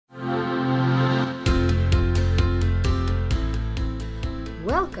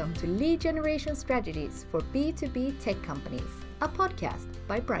to Lead Generation Strategies for B2B Tech Companies, a podcast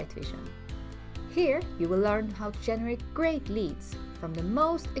by Bright Vision. Here you will learn how to generate great leads from the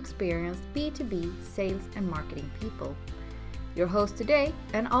most experienced B2B sales and marketing people. Your host today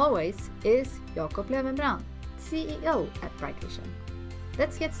and always is Jakob Löwenbrand, CEO at Bright Vision.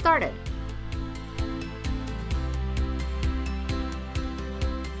 Let's get started.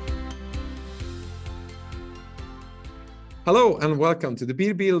 Hello and welcome to the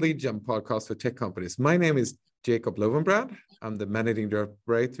B2B Lead Gen podcast for tech companies. My name is Jakob Löwenbrand. I'm the managing director of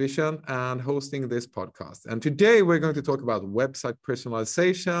Bright Vision and hosting this podcast. And today we're going to talk about website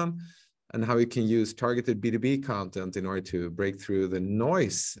personalization and how you can use targeted B2B content in order to break through the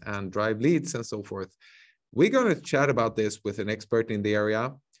noise and drive leads and so forth. We're going to chat about this with an expert in the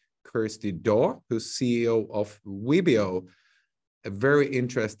area, Kirsty Daw, who's CEO of Webio, a very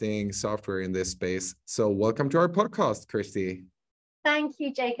interesting software in this space. So welcome to our podcast, Kirsty. Thank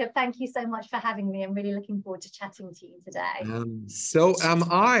you, Jakob. Thank you so much for having me. I'm really looking forward to chatting to you today. So am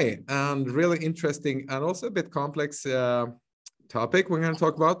I, and really interesting and also a bit complex topic we're going to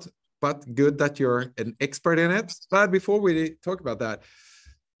talk about, but good that you're an expert in it. But before we talk about that,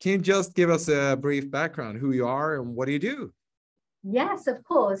 can you just give us a brief background, who you are and what do you do? Yes, of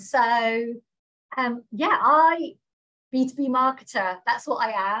course. So, B2B marketer, that's what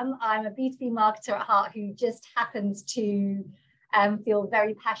I am. I'm a B2B marketer at heart who just happens to feel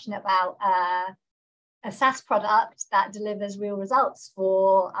very passionate about a SaaS product that delivers real results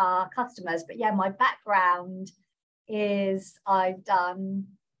for our customers. But yeah, my background is I've done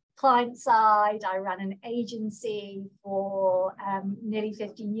client side. I ran an agency for nearly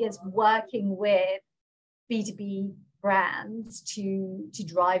 15 years working with B2B brands to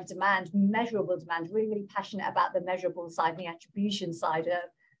drive demand, measurable demand, really passionate about the measurable side and the attribution side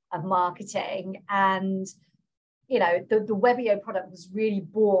of marketing. And, you know, the Webio product was really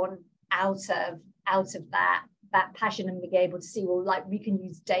born out of that passion and being able to see, well, like we can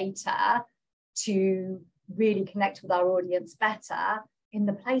use data to really connect with our audience better in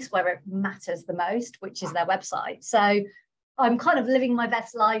the place where it matters the most, which is their website. So I'm kind of living my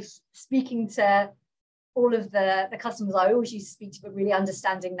best life, speaking to all of the customers I always used to speak to, but really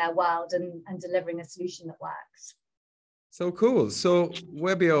understanding their world and delivering a solution that works. So cool. So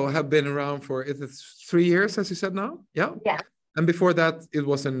Webio have been around for 3 years, as you said now? Yeah. Yeah. And before that, it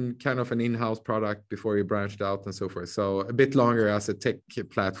was kind of an in-house product before you branched out and so forth. So a bit longer as a tech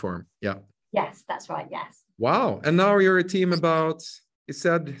platform. Yeah. Yes, that's right. Yes. Wow. And now you're a team about, it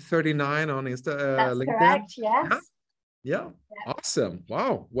said 39 on That's LinkedIn. correct. Yes. Yeah. Awesome.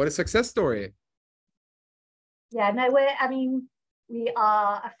 Wow. What a success story. Yeah, no, we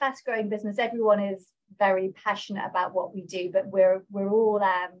are a fast-growing business. Everyone is very passionate about what we do, but we're all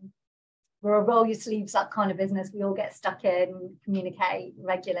we're a roll your sleeves up kind of business. We all get stuck in, communicate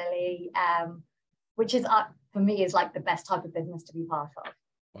regularly, which is for me is like the best type of business to be part of.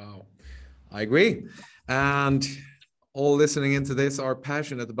 Wow, I agree. And all listening into this are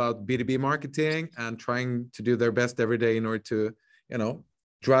passionate about B2B marketing and trying to do their best every day in order to,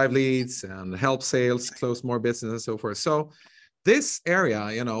 drive leads and help sales, close more business and so forth. So this area,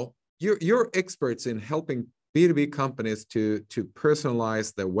 you're experts in helping B2B companies to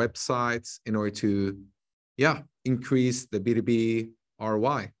personalize their websites in order to, increase the B2B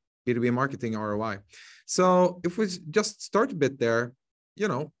ROI, B2B marketing ROI. So if we just start a bit there,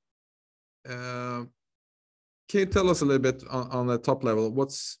 can you tell us a little bit on the top level,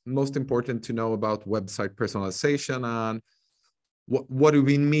 what's most important to know about website personalization and what do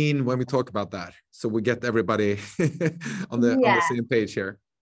we mean when we talk about that? So we get everybody on the same page here.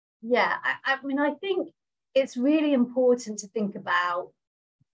 Yeah, I think it's really important to think about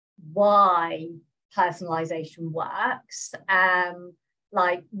why personalization works.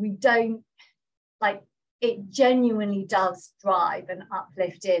 It genuinely does drive an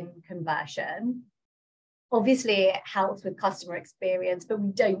uplift in conversion. Obviously, it helps with customer experience, but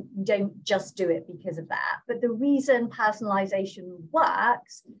we don't just do it because of that. But the reason personalization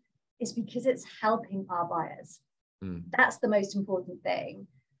works is because it's helping our buyers. That's the most important thing.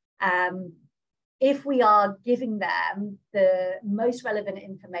 If we are giving them the most relevant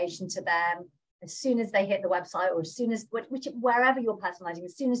information to them as soon as they hit the website, or as soon as wherever you're personalizing,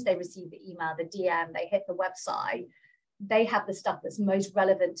 as soon as they receive the email, the DM, they hit the website, they have the stuff that's most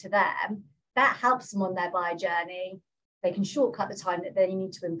relevant to them. That helps them on their buyer journey. They can shortcut the time that they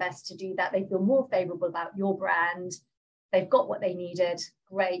need to invest to do that. They feel more favorable about your brand. They've got what they needed.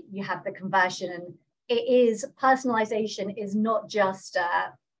 Great, you have the conversion. And personalization is not just,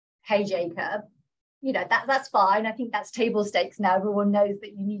 hey, Jacob, that's fine. I think that's table stakes now. Everyone knows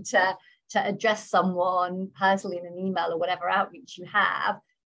that you need to address someone personally in an email or whatever outreach you have.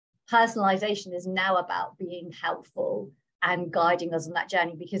 personalization is now about being helpful and guiding us on that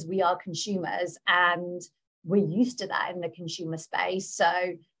journey, because we are consumers and we're used to that in the consumer space. So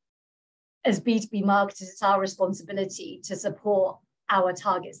as B2B marketers, it's our responsibility to support our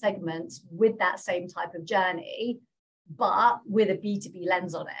target segments with that same type of journey, but with a B2B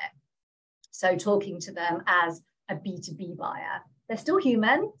lens on it. So talking to them as a B2B buyer. They're still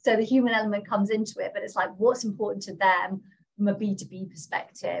human, so the human element comes into it, but it's like what's important to them from a B2B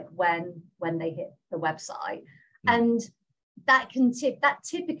perspective when they hit the website. And that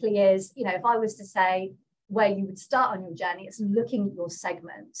typically is, you know, if I was to say where you would start on your journey, it's looking at your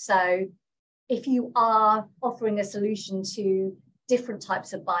segment. So if you are offering a solution to different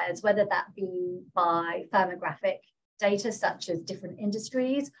types of buyers, whether that be by firmographic data, such as different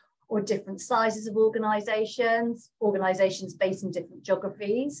industries or different sizes of organizations based in different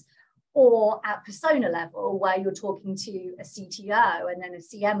geographies, or at persona level, where you're talking to a CTO and then a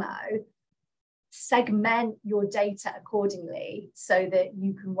CMO, segment your data accordingly so that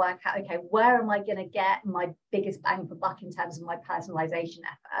you can work out, okay, where am I going to get my biggest bang for buck in terms of my personalization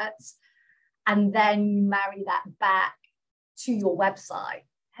efforts? And then you marry that back to your website.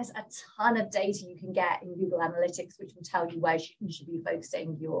 There's a ton of data you can get in Google Analytics, which will tell you where you should be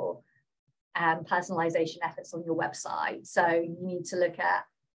focusing your personalization efforts on your website. So you need to look at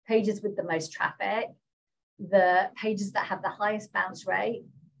pages with the most traffic, the pages that have the highest bounce rate,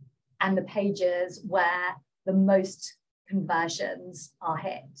 and the pages where the most conversions are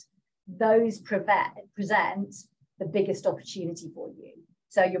hit. Those present the biggest opportunity for you.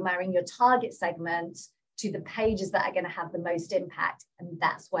 So you're marrying your target segment to the pages that are going to have the most impact, and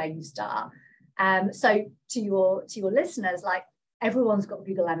that's where you start. So to your listeners, like, everyone's got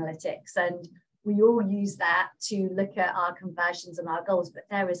Google Analytics, and we all use that to look at our conversions and our goals, but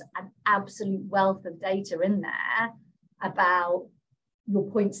there is an absolute wealth of data in there about your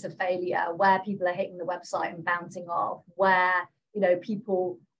points of failure, where people are hitting the website and bouncing off, where, you know,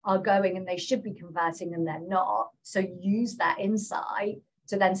 people are going and they should be converting and they're not. So use that insight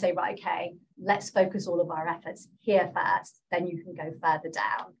to then say, right, okay, let's focus all of our efforts here first, then you can go further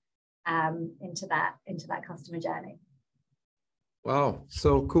down into that customer journey. Wow,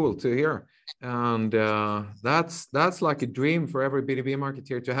 so cool to hear. And that's like a dream for every B2B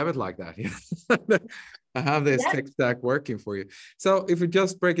marketer to have it like that. I have this tech stack working for you. So if you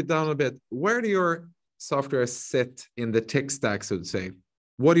just break it down a bit, where do your software sit in the tech stack, so to say?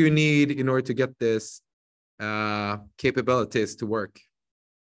 What do you need in order to get this capabilities to work?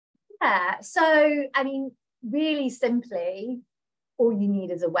 Yeah, so I mean, really simply, all you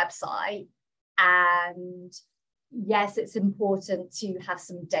need is a website. And yes, it's important to have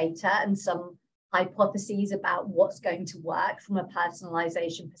some data and some hypotheses about what's going to work from a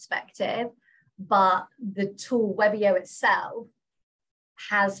personalization perspective. But the tool Webio itself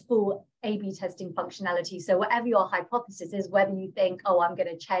has full A/B testing functionality. So whatever your hypothesis is, whether you think, oh, I'm going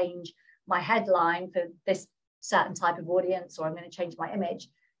to change my headline for this certain type of audience, or I'm going to change my image,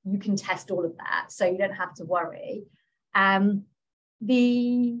 you can test all of that. So you don't have to worry.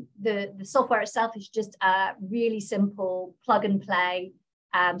 The software itself is just a really simple plug and play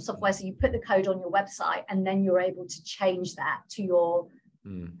software. So you put the code on your website, and then you're able to change that to your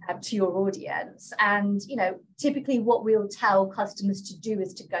audience. And, you know, typically what we'll tell customers to do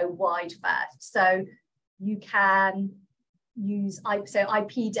is to go wide first. So you can use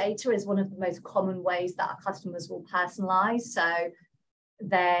IP data is one of the most common ways that our customers will personalize. So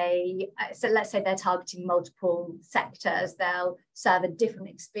let's say they're targeting multiple sectors, they'll serve a different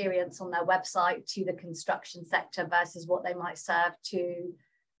experience on their website to the construction sector versus what they might serve to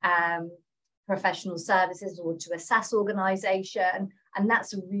professional services or to a SaaS organization. And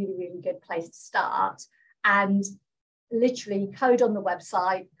that's a really, really good place to start. And literally code on the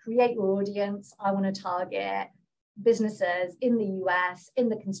website, create your audience. I want to target businesses in the US, in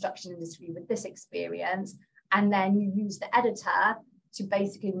the construction industry with this experience. And then you use the editor to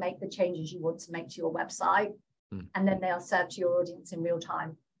basically make the changes you want to make to your website. And then they are served to your audience in real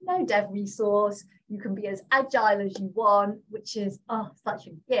time. No dev resource. You can be as agile as you want, which is such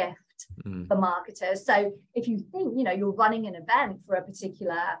a gift for marketers. So if you think, you know, you're running an event for a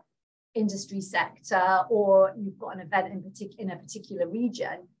particular industry sector, or you've got an event in a particular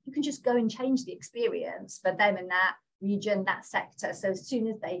region, you can just go and change the experience for them in that region, that sector. So as soon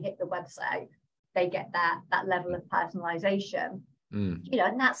as they hit the website, they get that level of personalization. You know,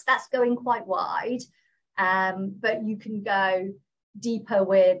 and that's going quite wide. But you can go deeper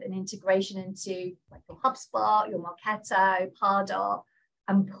with an integration into like your HubSpot, your Marketo, Pardot,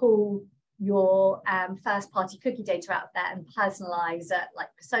 and pull your first party cookie data out there and personalize at like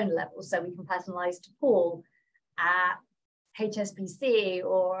persona level. So we can personalize to Paul HSBC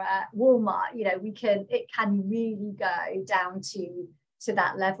or Walmart, you know, it can really go down to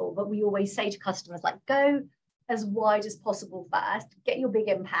that level. But we always say to customers, like, go as wide as possible first, get your big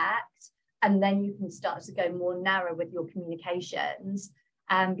impact, and then you can start to go more narrow with your communications,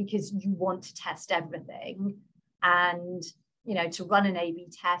 because you want to test everything. And, you know, to run an A/B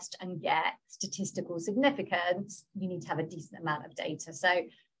test and get statistical significance, you need to have a decent amount of data. So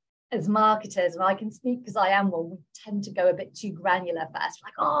as marketers, and I can speak because I am one, we tend to go a bit too granular first.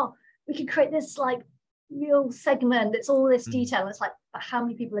 Like, oh, we could create this like real segment that's all this detail. It's like, but how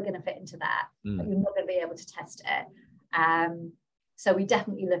many people are going to fit into that? But you're not going to be able to test it. So we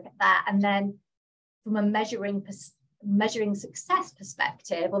definitely look at that. And then from a measuring success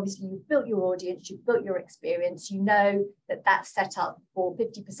perspective, obviously you've built your audience, you've built your experience, you know that that's set up for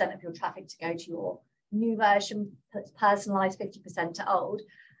 50% of your traffic to go to your new version, personalized 50% to old.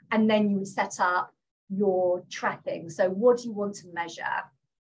 And then you would set up your tracking. So what do you want to measure?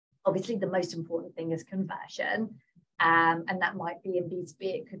 Obviously, the most important thing is conversion. And that might be in B2B.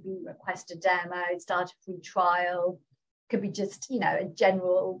 It could be request a demo, start a free trial, could be just, you know, a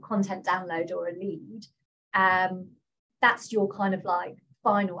general content download or a lead. That's your kind of like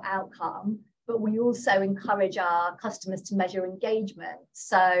final outcome. But we also encourage our customers to measure engagement.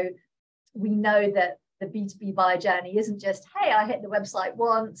 So we know that the B2B buyer journey isn't just, hey, I hit the website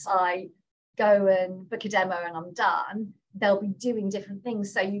once, I go and book a demo and I'm done. They'll be doing different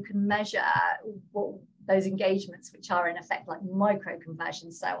things. So you can measure what those engagements, which are in effect like micro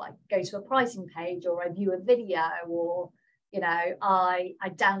conversions. So I go to a pricing page, or I view a video, or, you know, I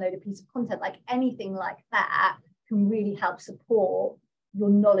download a piece of content, like anything like that can really help support your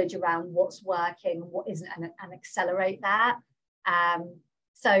knowledge around what's working, what isn't, and accelerate that.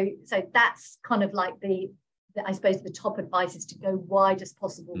 So that's kind of like the I suppose the top advice is to go wide as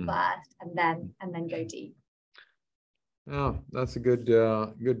possible first, and then go deep. Oh, that's a good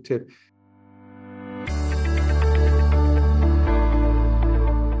tip.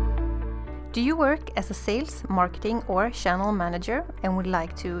 Do you work as a sales, marketing, or channel manager and would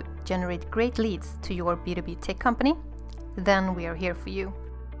like to generate great leads to your B2B tech company? Then we are here for you.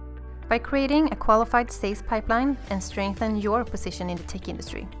 By creating a qualified sales pipeline and strengthen your position in the tech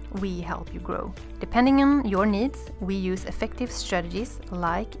industry, we help you grow. Depending on your needs, we use effective strategies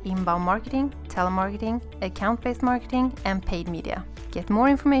like inbound marketing, telemarketing, account-based marketing, and paid media. Get more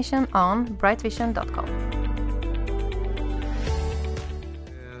information on brightvision.com.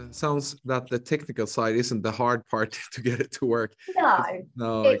 Sounds that the technical side isn't the hard part to get it to work.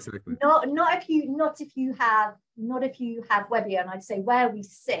 No, exactly. Not if you have Webio. And I'd say where we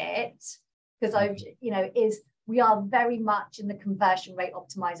sit, because is we are very much in the conversion rate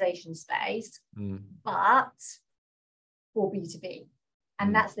optimization space, but for B2B.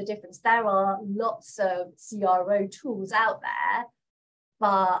 And that's the difference. There are lots of CRO tools out there,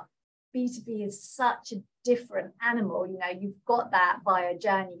 but B2B is such a different animal. You know, you've got that buyer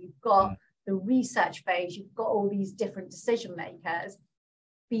journey, you've got the research phase, you've got all these different decision makers.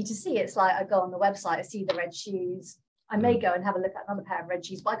 B2C, it's like I go on the website, I see the red shoes, I may go and have a look at another pair of red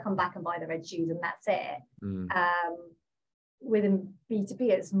shoes, but I come back and buy the red shoes and that's it. Within B2B,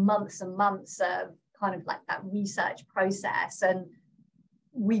 it's months and months of kind of like that research process, and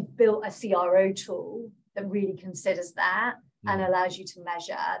we've built a CRO tool that really considers that and allows you to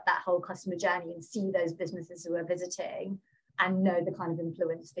measure that whole customer journey and see those businesses who are visiting and know the kind of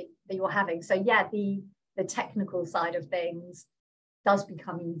influence that you're having. So yeah, the technical side of things does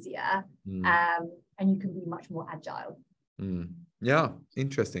become easier, and you can be much more agile. Yeah,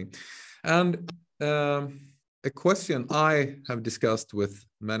 interesting. And a question I have discussed with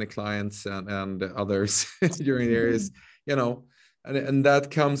many clients and others during the year is, you know, and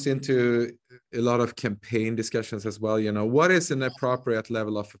that comes into a lot of campaign discussions as well. You know, what is an appropriate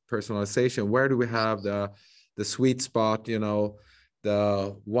level of personalization? Where do we have the sweet spot? You know,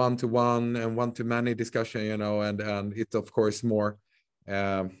 the one-to-one and one-to-many discussion. You know, and it's of course more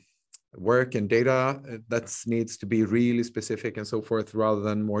work and data that needs to be really specific and so forth, rather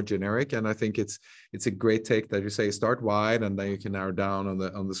than more generic. And I think it's a great take that you say start wide and then you can narrow down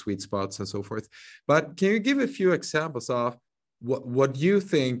on the sweet spots and so forth. But can you give a few examples of what you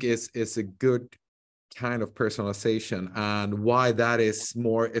think is a good kind of personalization and why that is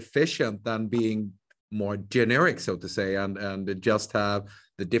more efficient than being more generic, so to say, and just have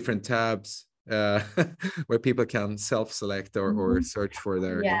the different tabs where people can self-select or search for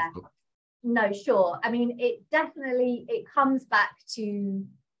their info? No, sure. I mean, it comes back to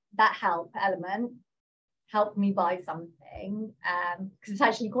that help element. Help me buy something, because it's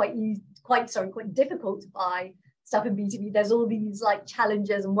actually quite difficult to buy stuff in B2B. There's all these like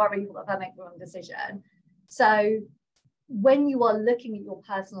challenges and worries if I make the wrong decision. So when you are looking at your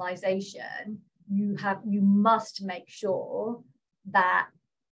personalization, you must make sure that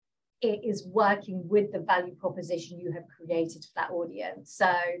it is working with the value proposition you have created for that audience.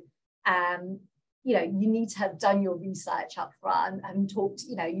 So, you know, you need to have done your research up front and talked,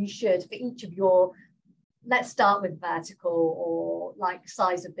 you know, you should, for each of your, let's start with vertical or like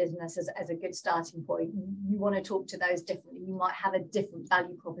size of business as a good starting point. You want to talk to those differently. You might have a different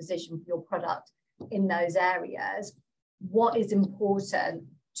value proposition for your product in those areas. What is important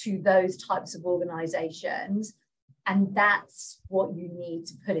to those types of organizations? And that's what you need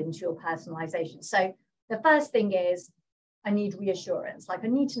to put into your personalization. So the first thing is, I need reassurance. Like, I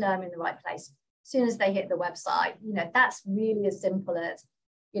need to know I'm in the right place. As soon as they hit the website, you know, that's really as simple as,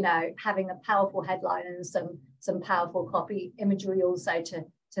 you know, having a powerful headline and some powerful copy imagery also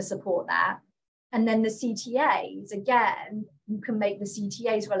to support that. And then the CTAs, again, you can make the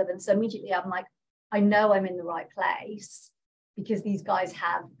CTAs relevant. So immediately I'm like, I know I'm in the right place because these guys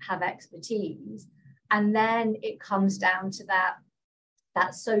have expertise. And then it comes down to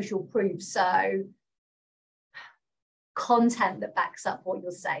that social proof. So content that backs up what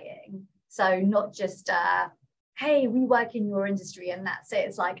you're saying. So not just, hey, we work in your industry and that's it.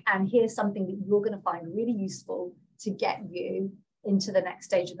 It's like, and here's something that you're going to find really useful to get you into the next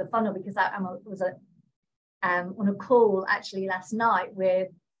stage of the funnel. Because I was on a call actually last night with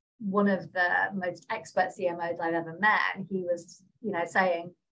one of the most expert CMOs I've ever met. And he was, you know,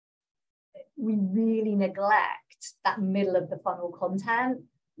 saying, we really neglect that middle of the funnel content.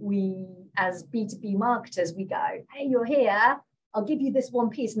 We, as B2B marketers, we go, hey, you're here, I'll give you this one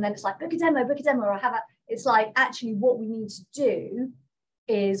piece. And then it's like, book a demo, or have a, it's like, actually what we need to do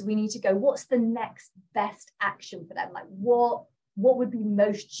is we need to go, what's the next best action for them? Like what would be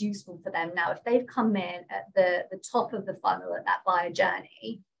most useful for them now? If they've come in at the top of the funnel at that buyer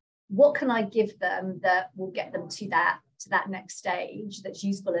journey, what can I give them that will get them to that next stage that's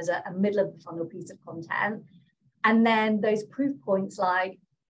useful as a middle of the funnel piece of content? And then those proof points like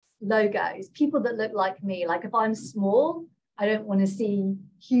logos, people that look like me. Like if I'm small, I don't want to see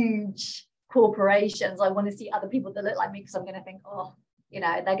huge corporations. I want to see other people that look like me because I'm going to think, oh, you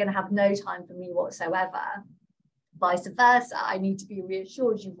know, they're going to have no time for me whatsoever. Vice versa, I need to be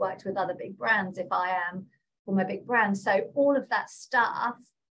reassured you've worked with other big brands if I am from a big brand. So all of that stuff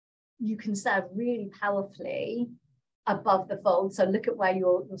you can serve really powerfully above the fold. So look at where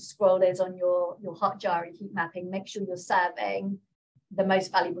your scroll is on your Hotjar and heat mapping. Make sure you're serving the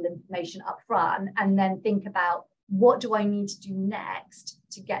most valuable information up front, and then think about, what do I need to do next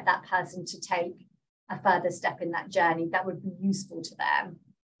to get that person to take a further step in that journey that would be useful to them.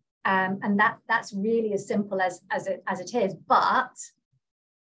 And that's really as simple as it is. But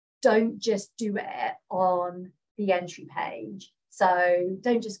don't just do it on the entry page. So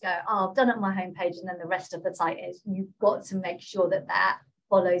don't just go, oh, I've done it on my homepage and then the rest of the site is. You've got to make sure that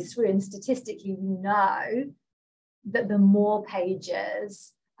follows through. And statistically, we know that the more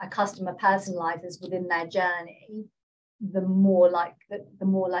pages a customer personalizes within their journey, the more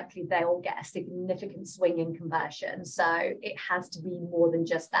likely they will get a significant swing in conversion. So it has to be more than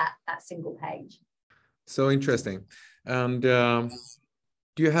just that single page. So interesting. And do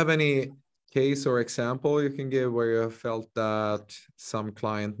you have any case or example you can give where you felt that some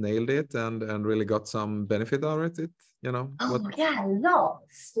client nailed it and really got some benefit out of it? You know? Yeah,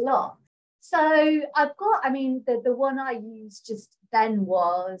 lots. So I've got, I mean, the one I used just then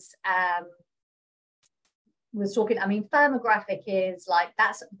was talking, I mean, Firmographic is like,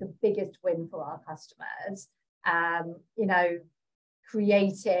 that's the biggest win for our customers. You know,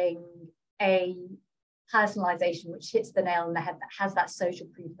 creating a personalization which hits the nail on the head, that has that social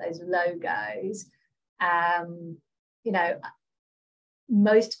proof, those logos. You know,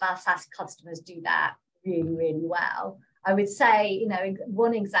 most of our SaaS customers do that really, really well. I would say, you know,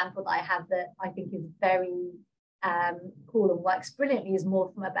 one example that I have that I think is very cool and works brilliantly is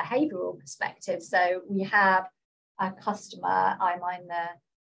more from a behavioral perspective. So we have a customer, I'm in the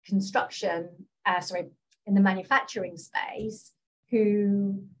construction, in the manufacturing space,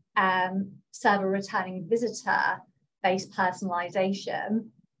 who serve a returning visitor-based personalization.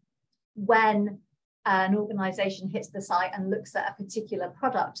 When an organization hits the site and looks at a particular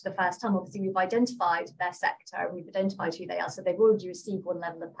product the first time, obviously we've identified their sector and we've identified who they are, so they've already received one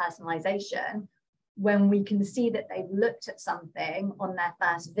level of personalization. When we can see that they've looked at something on their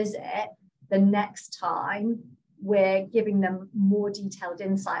first visit, the next time we're giving them more detailed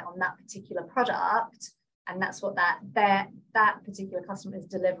insight on that particular product, and that's what that particular customer is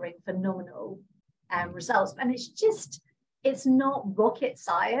delivering phenomenal results. And it's not rocket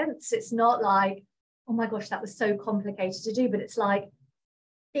science. It's not like, oh my gosh, that was so complicated to do, but it's like,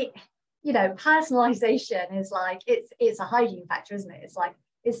 you know, personalization is like, it's a hygiene factor, isn't it? It's like,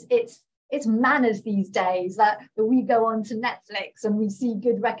 it's manners these days that we go on to Netflix and we see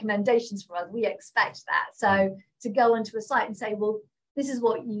good recommendations for us. We expect that. So to go onto a site and say, well, this is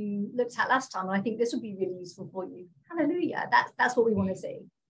what you looked at last time, and I think this would be really useful for you. Hallelujah. That's what we want to see.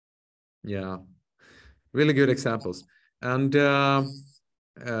 Yeah, really good examples. And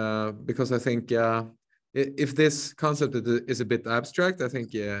because I think if this concept is a bit abstract, I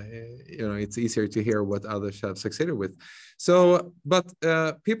think it's easier to hear what others have succeeded with. So, but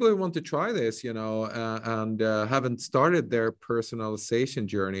people who want to try this, and haven't started their personalization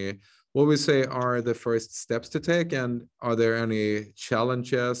journey, what we say are the first steps to take, and are there any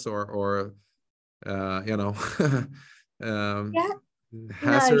challenges or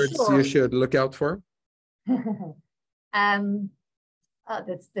hazards you should look out for? The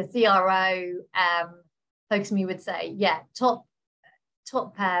CRO folks me would say, top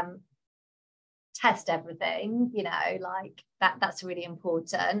test everything, like that's really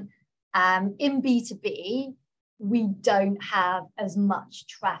important. In B2B, we don't have as much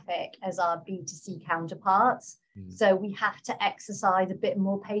traffic as our B2C counterparts. So we have to exercise a bit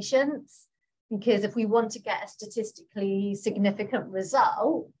more patience, because if we want to get a statistically significant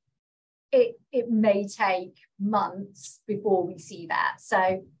result, it may take months before we see that.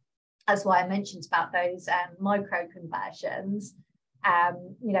 So that's why I mentioned about those micro conversions.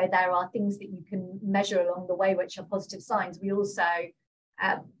 There are things that you can measure along the way which are positive signs. We also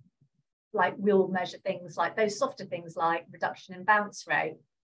we'll measure things like those softer things like reduction in bounce rate,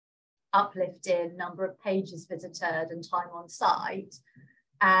 uplift in number of pages visited and time on site.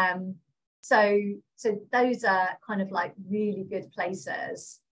 So those are kind of like really good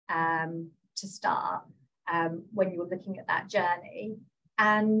places to start when you're looking at that journey.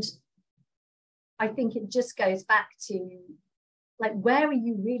 And I think it just goes back to, like, where are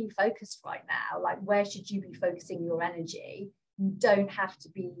you really focused right now? Like, where should you be focusing your energy? You don't have to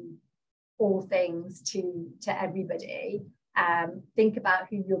be all things to everybody. Think about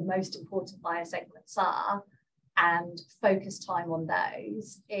who your most important buyer segments are and focus time on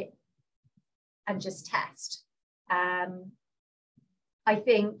those and just test. I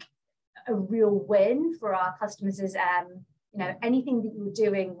think a real win for our customers is anything that you're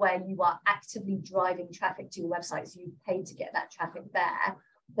doing where you are actively driving traffic to your website, so you pay to get that traffic there,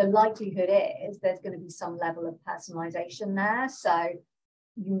 the likelihood is there's going to be some level of personalization there. So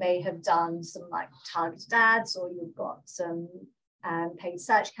you may have done some like targeted ads, or you've got some paid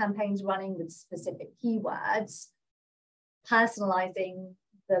search campaigns running with specific keywords. Personalizing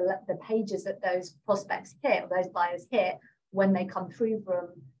the pages that those prospects hit, or those buyers hit when they come through from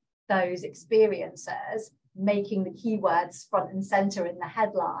those experiences, making the keywords front and center in the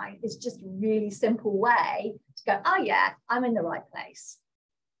headline is just a really simple way to go, oh yeah, I'm in the right place.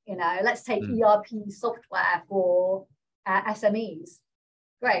 Let's take ERP software for SMEs.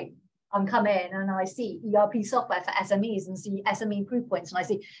 Great. I'm coming and I see ERP software for SMEs and see SME proof points. And I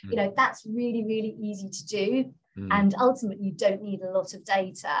see, that's really, really easy to do. And ultimately, you don't need a lot of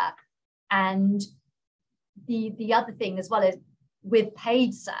data. And the other thing as well is with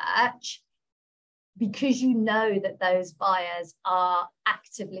paid search, because you know that those buyers are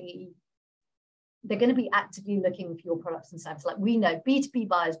they're going to be actively looking for your products and services. Like, we know B2B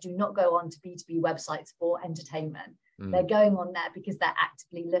buyers do not go on to B2B websites for entertainment. They're going on there because they're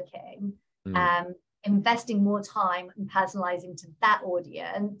actively looking. Investing more time and personalizing to that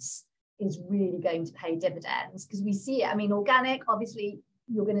audience is really going to pay dividends, because we see it. I mean, organic, obviously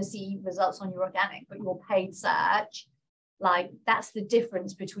you're going to see results on your organic, but your paid search, like, that's the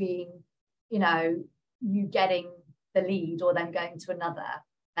difference between you getting the lead or then going to another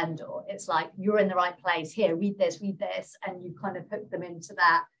vendor. It's like, you're in the right place here, read this, and you kind of hook them into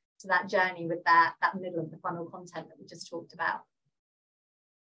that journey with that middle of the funnel content that we just talked about.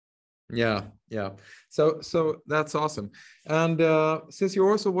 Yeah. So that's awesome. And since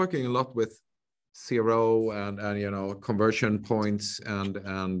you're also working a lot with CRO and conversion points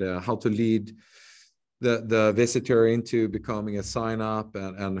and how to lead the visitor into becoming a sign up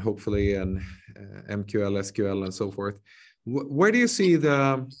and hopefully an MQL, SQL, and so forth, where do you see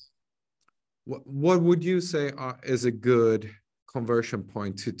what would you say is a good conversion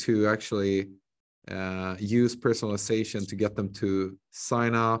point to actually use personalization to get them to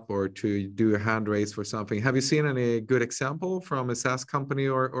sign up or to do a hand raise for something? Have you seen any good example from a SaaS company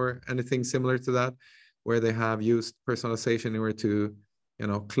or anything similar to that, where they have used personalization in order to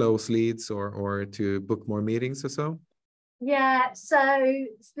close leads or to book more meetings or so? Yeah, so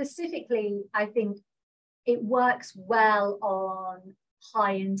specifically, I think it works well on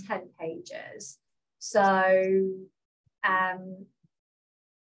high intent pages. So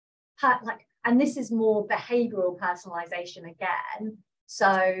and this is more behavioral personalization again.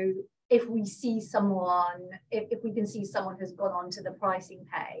 So if we see someone, if we can see someone who's gone onto the pricing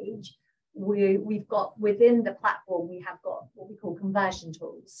page, we've got within the platform, we have got what we call conversion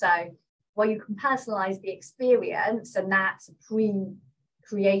tools. So while you can personalize the experience, and that's a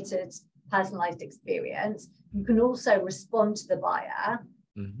pre-created personalized experience, you can also respond to the buyer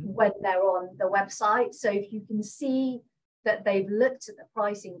when they're on the website. So if you can see that they've looked at the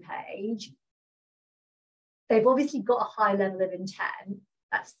pricing page, they've obviously got a high level of intent.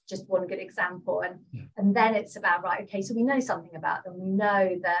 That's just one good example. And then it's about, right, okay, so we know something about them. We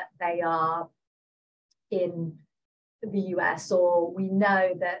know that they are in the US, or we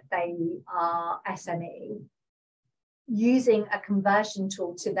know that they are SME. Using a conversion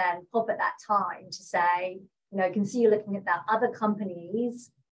tool to then pop at that time to say, you know, I can see you looking at that other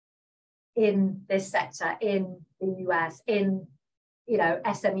companies in this sector, in the US, in, you know,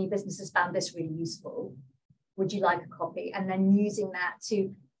 SME businesses found this really useful. Would you like a copy? And then using that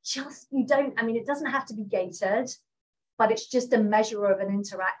to just, I mean, it doesn't have to be gated, but it's just a measure of an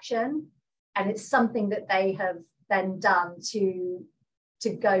interaction. And it's something that they have then done to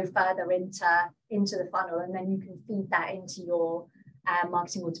go further into the funnel. And then you can feed that into your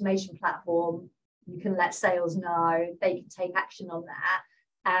marketing automation platform. You can let sales know, they can take action on that.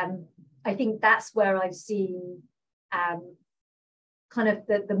 I think that's where I've seen kind of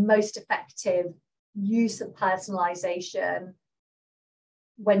the most effective use of personalization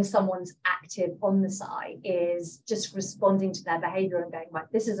when someone's active on the site is just responding to their behavior and going, right,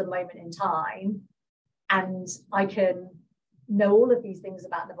 this is a moment in time, and I can know all of these things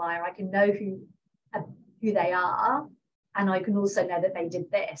about the buyer. I can know who they are, and I can also know that they did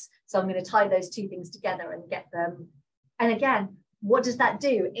this. So I'm going to tie those two things together and get them. And again, what does that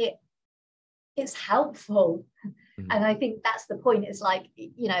do? It's helpful. And I think that's the point. It's like,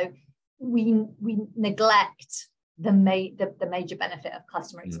 you know, we neglect the major benefit of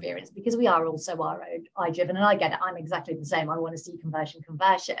customer experience because we are also our own eye-driven. And I get it. I'm exactly the same. I want to see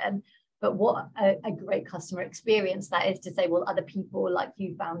conversion. But what a great customer experience that is to say, well, other people like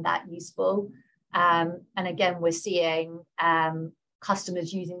you found that useful. And again, we're seeing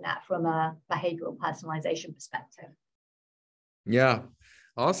customers using that from a behavioral personalization perspective. Yeah,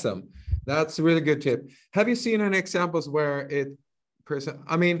 awesome. That's a really good tip. Have you seen any examples where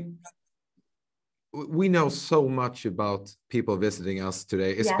I mean, we know so much about people visiting us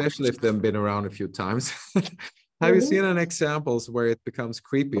today, especially if they've been around a few times. Have you seen any examples where it becomes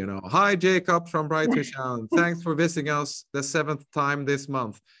creepy? You know, hi, Jacob from Bright Vision. Thanks for visiting us the 7th time this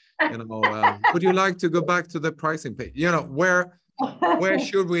month. You know, would you like to go back to the pricing page? You know, where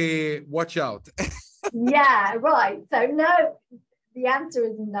should we watch out? Yeah, right. So no, the answer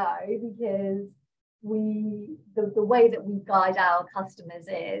is no, because the way that we guide our customers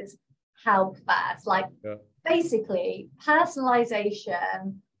is help first. Like basically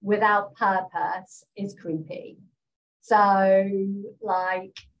personalization without purpose is creepy. So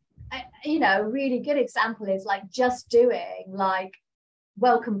like, you know, a really good example is like just doing like,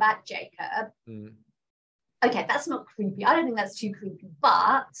 welcome back, Jacob. Okay, that's not creepy. I don't think that's too creepy,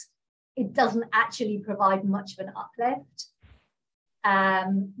 but it doesn't actually provide much of an uplift.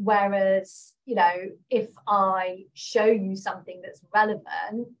 Whereas, you know, if I show you something that's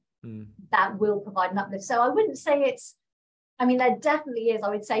relevant, that will provide an uplift. So I wouldn't say I mean, there definitely is, I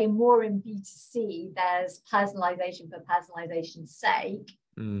would say more in B2C, there's personalization for personalization's sake.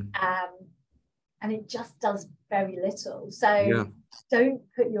 And it just does very little. So don't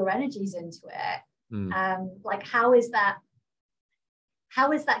put your energies into it. Like, how is that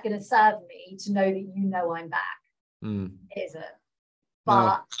going to serve me to know that you know I'm back? It isn't.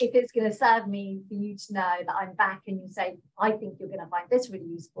 But if it's going to serve me for you to know that I'm back, and you say, I think you're going to find this really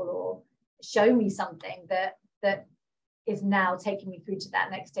useful, or show me something that is now taking me through to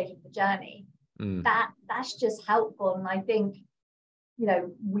that next stage of the journey, that's just helpful. And I think, you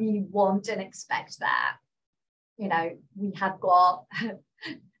know, we want and expect that. You know, we have got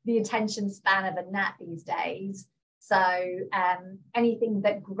the attention span of a gnat these days. So anything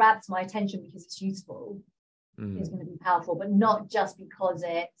that grabs my attention because it's useful is going to be powerful, but not just because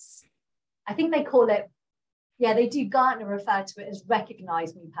I think they call it, they do, Gartner refer to it as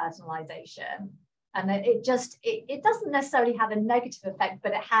recognize me personalization. And it doesn't necessarily have a negative effect,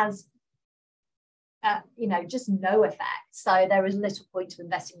 but it has, you know, just no effect. So there is little point to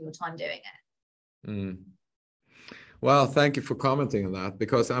investing your time doing it. Well, thank you for commenting on that,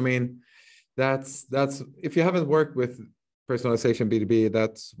 because I mean, that's if you haven't worked with personalization B2B,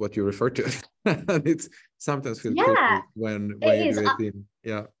 that's what you refer to. And it's sometimes feels creepy when you do it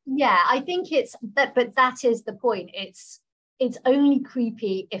in, I think it's that, but that is the point. it's only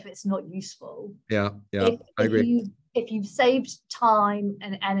creepy if it's not useful. Yeah, I agree. If you've saved time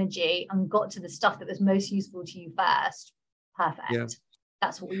and energy and got to the stuff that was most useful to you first, perfect. Yeah.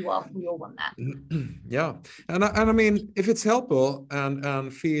 That's what we want. We all want that. Yeah, and I mean, if it's helpful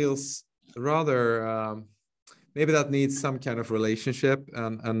and feels rather, maybe that needs some kind of relationship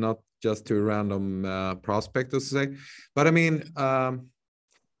and not just to a random prospect, to say. But I mean,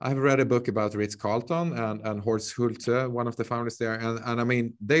 I've read a book about Ritz-Carlton and Horst Schulze, one of the founders there. And I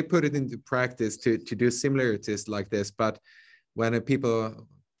mean, they put it into practice to do similarities like this. But when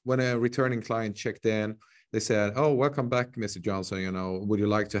a returning client checked in, they said, "Oh, welcome back, Mr. Johnson. You know, would you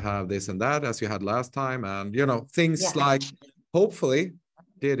like to have this and that as you had last time?" And, you know, things like, hopefully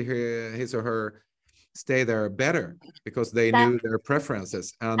did his or her stay there better because they knew their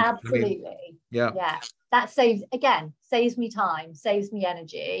preferences. And absolutely. I mean, yeah. That saves me time, saves me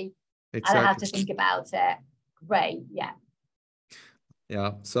energy. Exactly. I don't have to think about it. Great.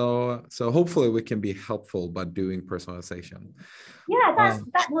 Yeah. So hopefully we can be helpful by doing personalization. Yeah,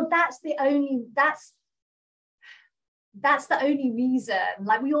 that's the only reason.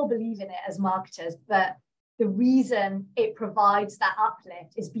 Like, we all believe in it as marketers, but the reason it provides that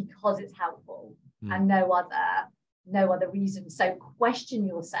uplift is because it's helpful and no other reason. So question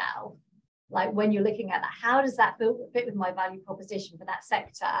yourself. Like, when you're looking at that, how does that fit with my value proposition for that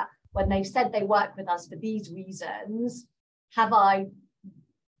sector? When they've said they work with us for these reasons, have I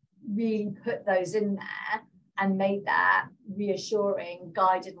really put those in there and made that reassuring,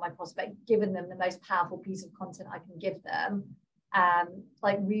 guided my prospect, given them the most powerful piece of content I can give them?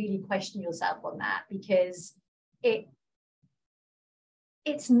 Like, really question yourself on that, because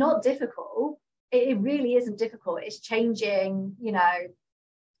it's not difficult. It really isn't difficult. It's changing, you know,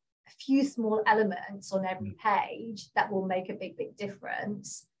 a few small elements on every page that will make a big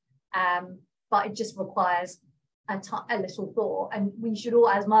difference. But it just requires a little thought. And we should all,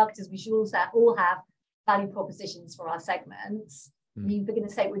 as marketers, we should also all have value propositions for our segments. I mean, for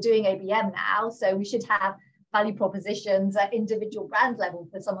goodness sake, we're doing ABM now, so we should have value propositions at individual brand level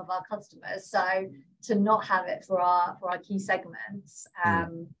for some of our customers. So to not have it for our key segments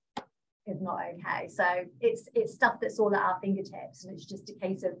is not okay. So it's stuff that's all at our fingertips, and it's just a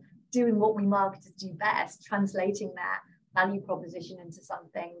case of doing what we marketers do best, translating that value proposition into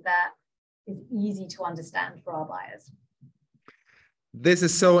something that is easy to understand for our buyers. This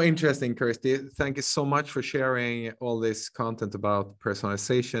is so interesting, Kirsty. Thank you so much for sharing all this content about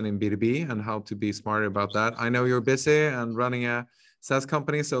personalization in B2B and how to be smarter about that. I know you're busy and running a SaaS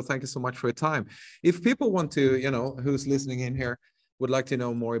company, so thank you so much for your time. If people want to, you know, who's listening in here, would like to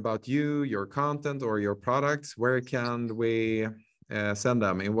know more about you, your content, or your products, where can we send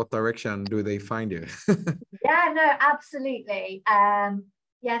them? In what direction do they find you? Yeah, no, absolutely.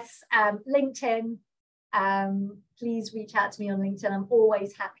 Yes, LinkedIn. Please reach out to me on LinkedIn. I'm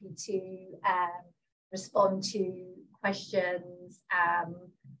always happy to respond to questions,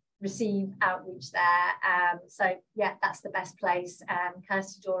 receive outreach there. So yeah, that's the best place.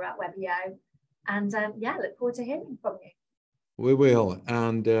 Kirsty Dorr at Webio. And yeah, look forward to hearing from you. We will.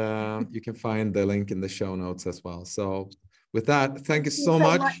 And you can find the link in the show notes as well. So with that, thank you so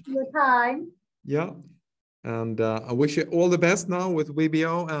much for your time. Yeah. And I wish you all the best now with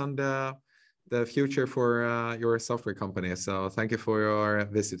Webio and the future for your software company. So thank you for your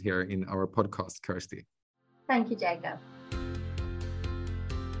visit here in our podcast, Kirsty. Thank you, Jacob.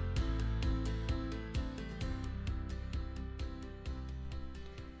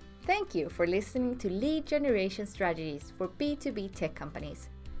 Thank you for listening to Lead Generation Strategies for B2B tech companies.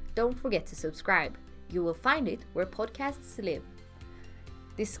 Don't forget to subscribe. You will find it where podcasts live.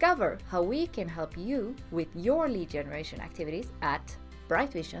 Discover how we can help you with your lead generation activities at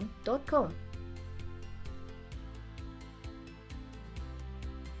brightvision.com.